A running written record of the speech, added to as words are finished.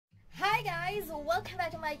guys, welcome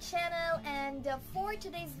back to my channel, and for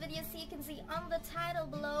today's video, so you can see on the title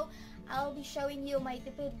below, I'll be showing you my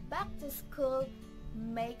tipid back to school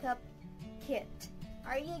makeup kit.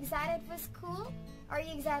 Are you excited for school? Are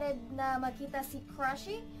you excited na makita si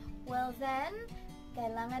Crushy? Well then,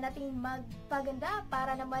 kailangan nating magpaganda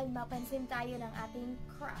para naman mapansin tayo ng ating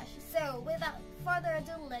crush. So without further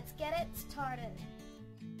ado, let's get it started.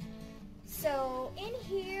 So in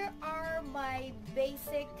here are my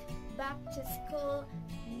basic back to school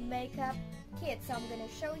makeup kit. So I'm gonna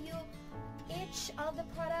show you each of the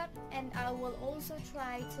product, and I will also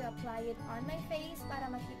try to apply it on my face para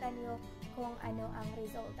makita niyo kung ano ang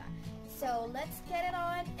resulta. So let's get it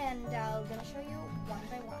on, and I'm gonna show you one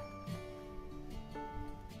by one.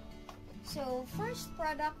 So first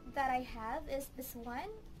product that I have is this one,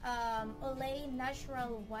 Olay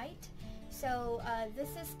Natural White. So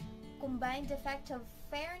this is combined effect of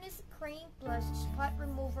fairness cream plus spot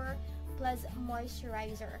remover plus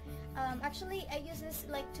moisturizer. Actually, I used this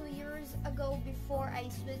like 2 years ago before I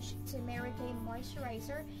switched to Mary Kay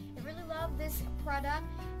moisturizer. I really love this product,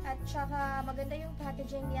 at saka maganda yung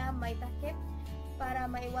packaging niya, may takip para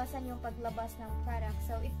maiwasan yung paglabas ng product.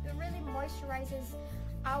 So it really moisturizes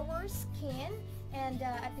our skin, and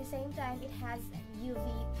at the same time it has UV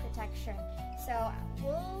protection. So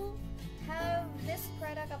we'll have this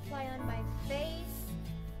product apply on my face.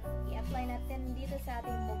 I-apply natin dito sa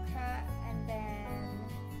ating mukha, and then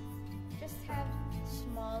just have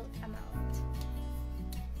small amount.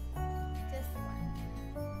 Just one.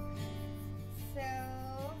 So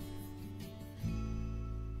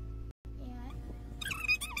yan.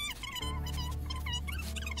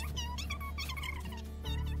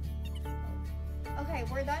 Okay,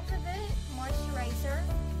 we're done with the moisturizer.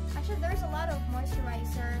 Actually, there's a lot of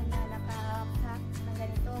moisturizer na naka-pack na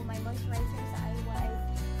ganito. May moisturizer sa eye white.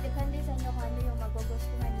 Depende sa inyo kung ano yung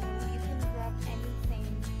magugustuhan nyo. You can grab anything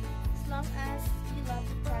as long as you love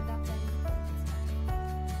the product.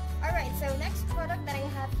 Alright, so next product that I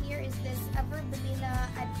have here is this EverBelina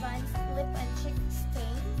Advanced Lip and Cheek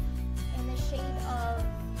Stain in the shade of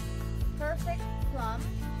Perfect Plum.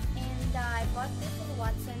 And I bought this in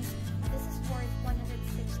Watson's. This is worth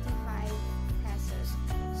 165 pesos.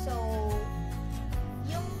 So,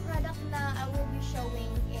 yung product na I will be showing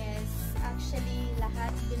is actually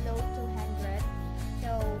lahat below 200.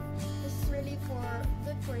 So, this is really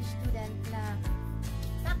good for a student na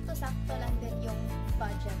sakto-sakto lang din yung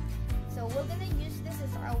budget. So, we're gonna use this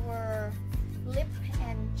as our lip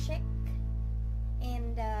and cheek.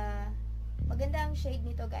 And, maganda ang shade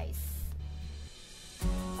nito, guys.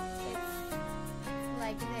 It's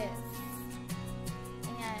like this.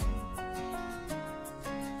 Ayan.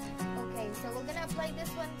 Okay, so we're gonna apply this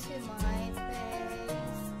one to my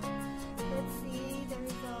face. Let's see the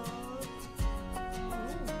result.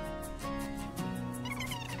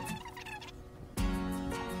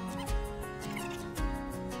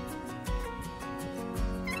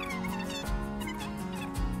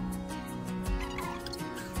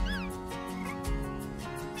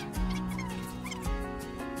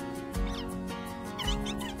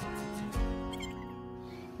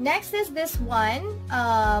 Next is this one,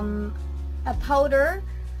 a powder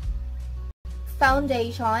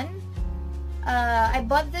foundation. I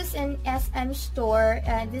bought this in SM store.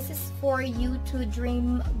 This is for you to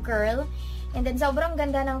dream girl. And then sobrang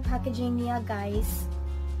ganda ng packaging niya, guys.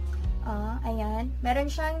 Ayan. Meron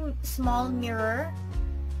siyang small mirror.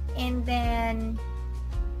 And then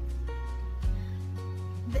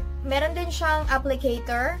meron din siyang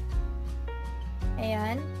applicator.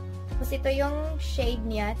 Ayan. Tapos ito yung shade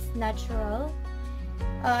niya. It's natural.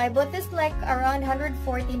 I bought this like around 149.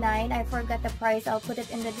 I forgot the price. I'll put it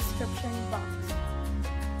in the description box.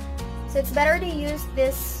 So it's better to use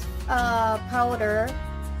this powder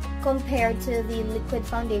compared to the liquid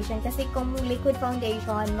foundation. Kasi kung liquid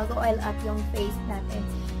foundation, mag-oil up yung face natin.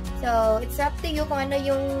 So it's up to you kung ano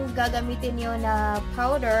yung gagamitin nyo na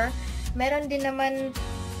powder. Meron din naman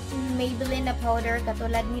Maybelline na powder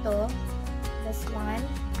katulad nito. This one.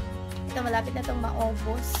 Ito, malapit na itong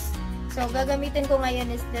maubos. So, gagamitin ko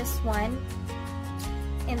ngayon is this one.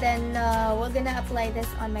 And then, we're gonna apply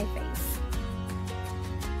this on my face.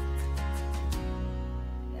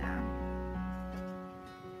 Yeah.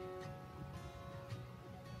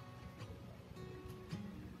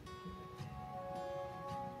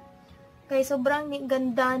 Okay, sobrang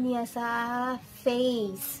ganda niya sa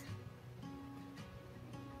face.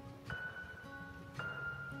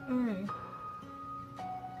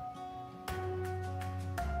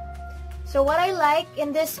 So what I like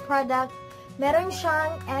in this product, meron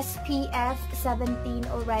siyang SPF 17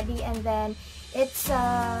 already, and then it's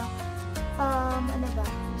ano ba?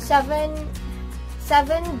 7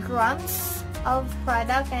 7 grams of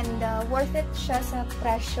product and worth it siya sa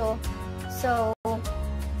presyo. So,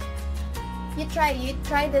 you try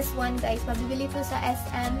this one, guys. Mabibili to sa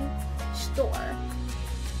SM store.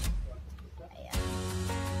 Ayan.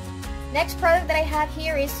 Next product that I have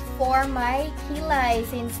here is for my kilay,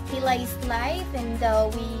 since kilay is life and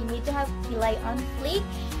we need to have kilay on fleek.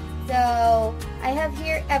 So, I have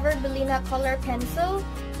here EverBelina color pencil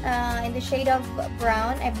in the shade of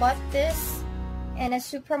brown. I bought this in a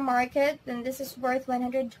supermarket and this is worth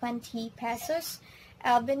 120 pesos.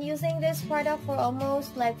 I've been using this product for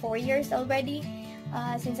almost like 4 years already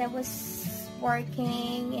since I was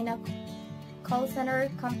working in a call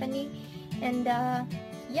center company, and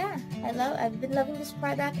yeah, I've been loving this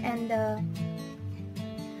product, and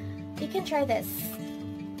you can try this.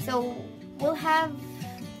 So we'll have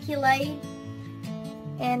kilay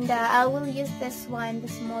and I will use this one,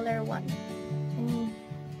 the smaller one.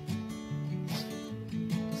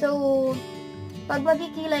 So, pag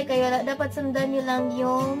magkikilay kayo, dapat sundan nyo lang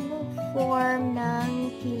yung form ng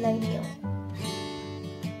kilay nyo.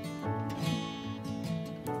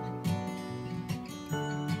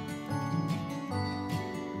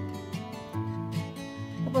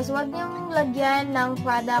 Tapos, huwag nyong lagyan ng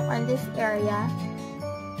product on this area.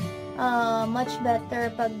 Much better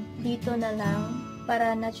pag dito na lang,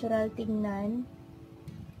 para natural tingnan.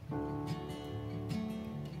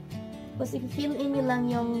 Tapos, i-fill in nyo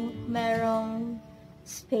lang yung merong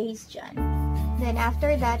space dyan. Then,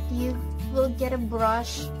 after that, you will get a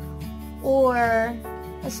brush or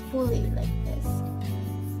a spoolie like this.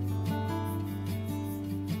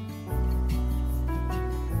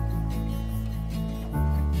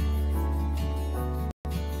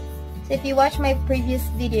 So, if you watch my previous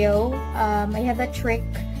video, I have a trick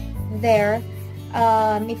there.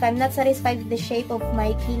 If I'm not satisfied with the shape of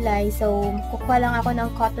my kilay, so kukuha lang ako ng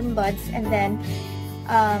cotton buds and then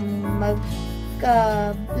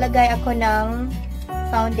maglagay ako ng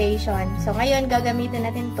foundation. So ngayon gagamitin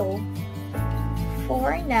natin to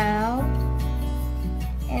for now,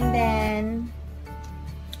 and then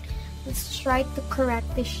let's try to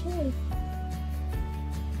correct the shape.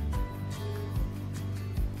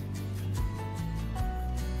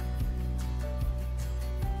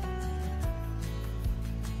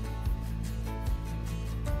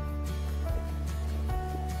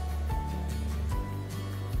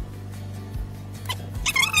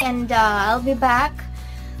 And I'll be back.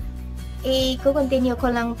 I-continue ko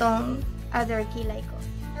lang tong other kilay ko.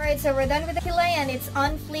 Alright, so we're done with the kilay and it's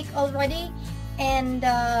on fleek already. And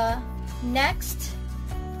next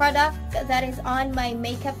product that is on my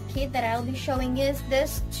makeup kit that I'll be showing is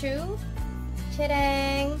this too.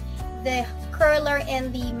 Chitang! The curler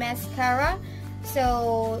and the mascara.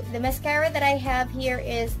 So the mascara that I have here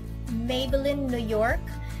is Maybelline New York.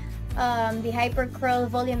 The Hypercurl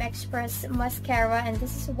Volume Express Mascara, and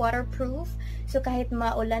this is waterproof. So kahit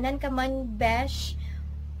maulanan ka man, besh,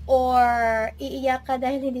 or iiyak ka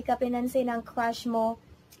dahil hindi ka pinansin ng crush mo,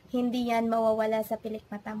 hindi yan mawawala sa pilik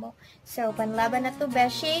mata mo. So panlaban na to,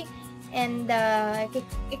 beshi, and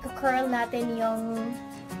i-curl natin yung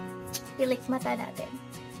pilik mata natin.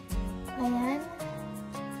 Ayan.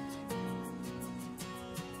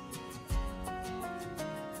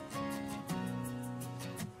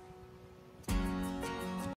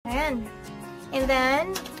 And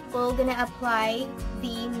then, we're gonna apply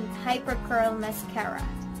the Hypercurl Mascara.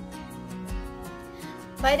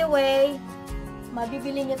 By the way,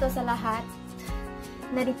 mabibili nyo to sa lahat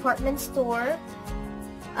na department store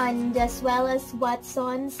and as well as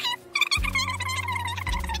Watsons.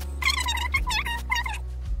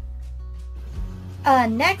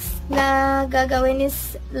 Next na gagawin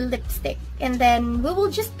is lipstick. And then, we will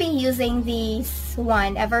just be using this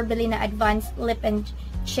one, EverBelina Advanced Lip and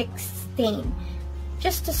Cheek Stain.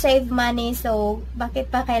 Just to save money, so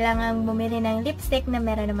bakit pa kailangan bumili ng lipstick na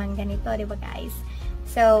meron naman ganito, diba guys?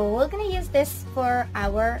 So, we're gonna use this for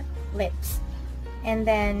our lips. And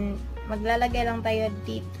then, maglalagay lang tayo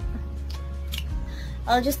dito.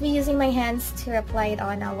 I'll just be using my hands to apply it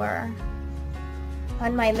on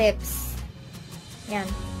my lips. Yan.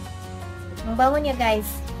 Ang bango niya guys,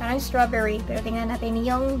 parang strawberry, pero tingnan natin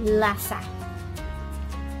yung lasa.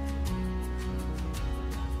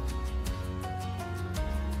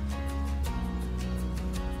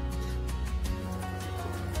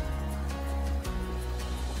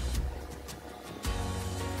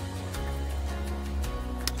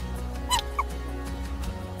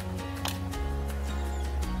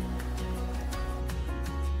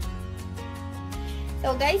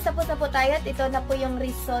 So guys, tapos na po tayo at ito na po yung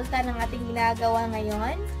resulta ng ating ginagawa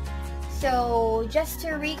ngayon. So, just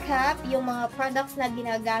to recap, yung mga products na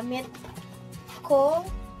ginagamit ko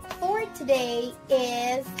for today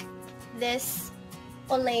is this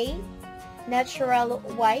Olay Natural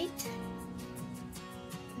White.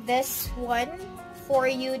 This one, For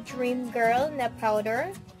You Dream Girl na powder.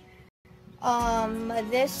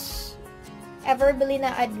 This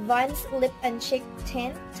EverBelina Advanced Lip and Cheek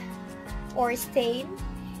Tint or Stain.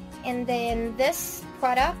 And then this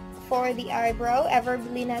product for the eyebrow,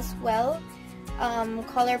 EverBelina as well.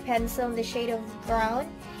 Color pencil in the shade of brown.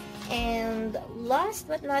 And last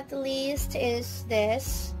but not the least is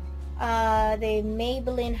this, the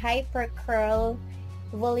Maybelline Hypercurl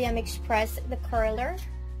Volume Express, the curler.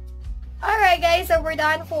 Alright guys, so we're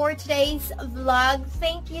done for today's vlog.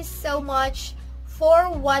 Thank you so much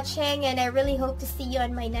for watching, and I really hope to see you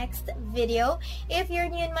on my next video. If you're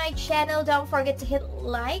new in my channel, don't forget to hit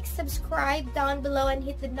like, subscribe down below, and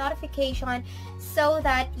hit the notification so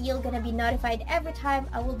that you're gonna be notified every time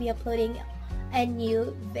I will be uploading a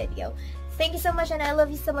new video. Thank you so much, and I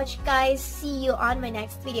love you so much guys. See you on my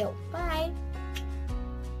next video. Bye!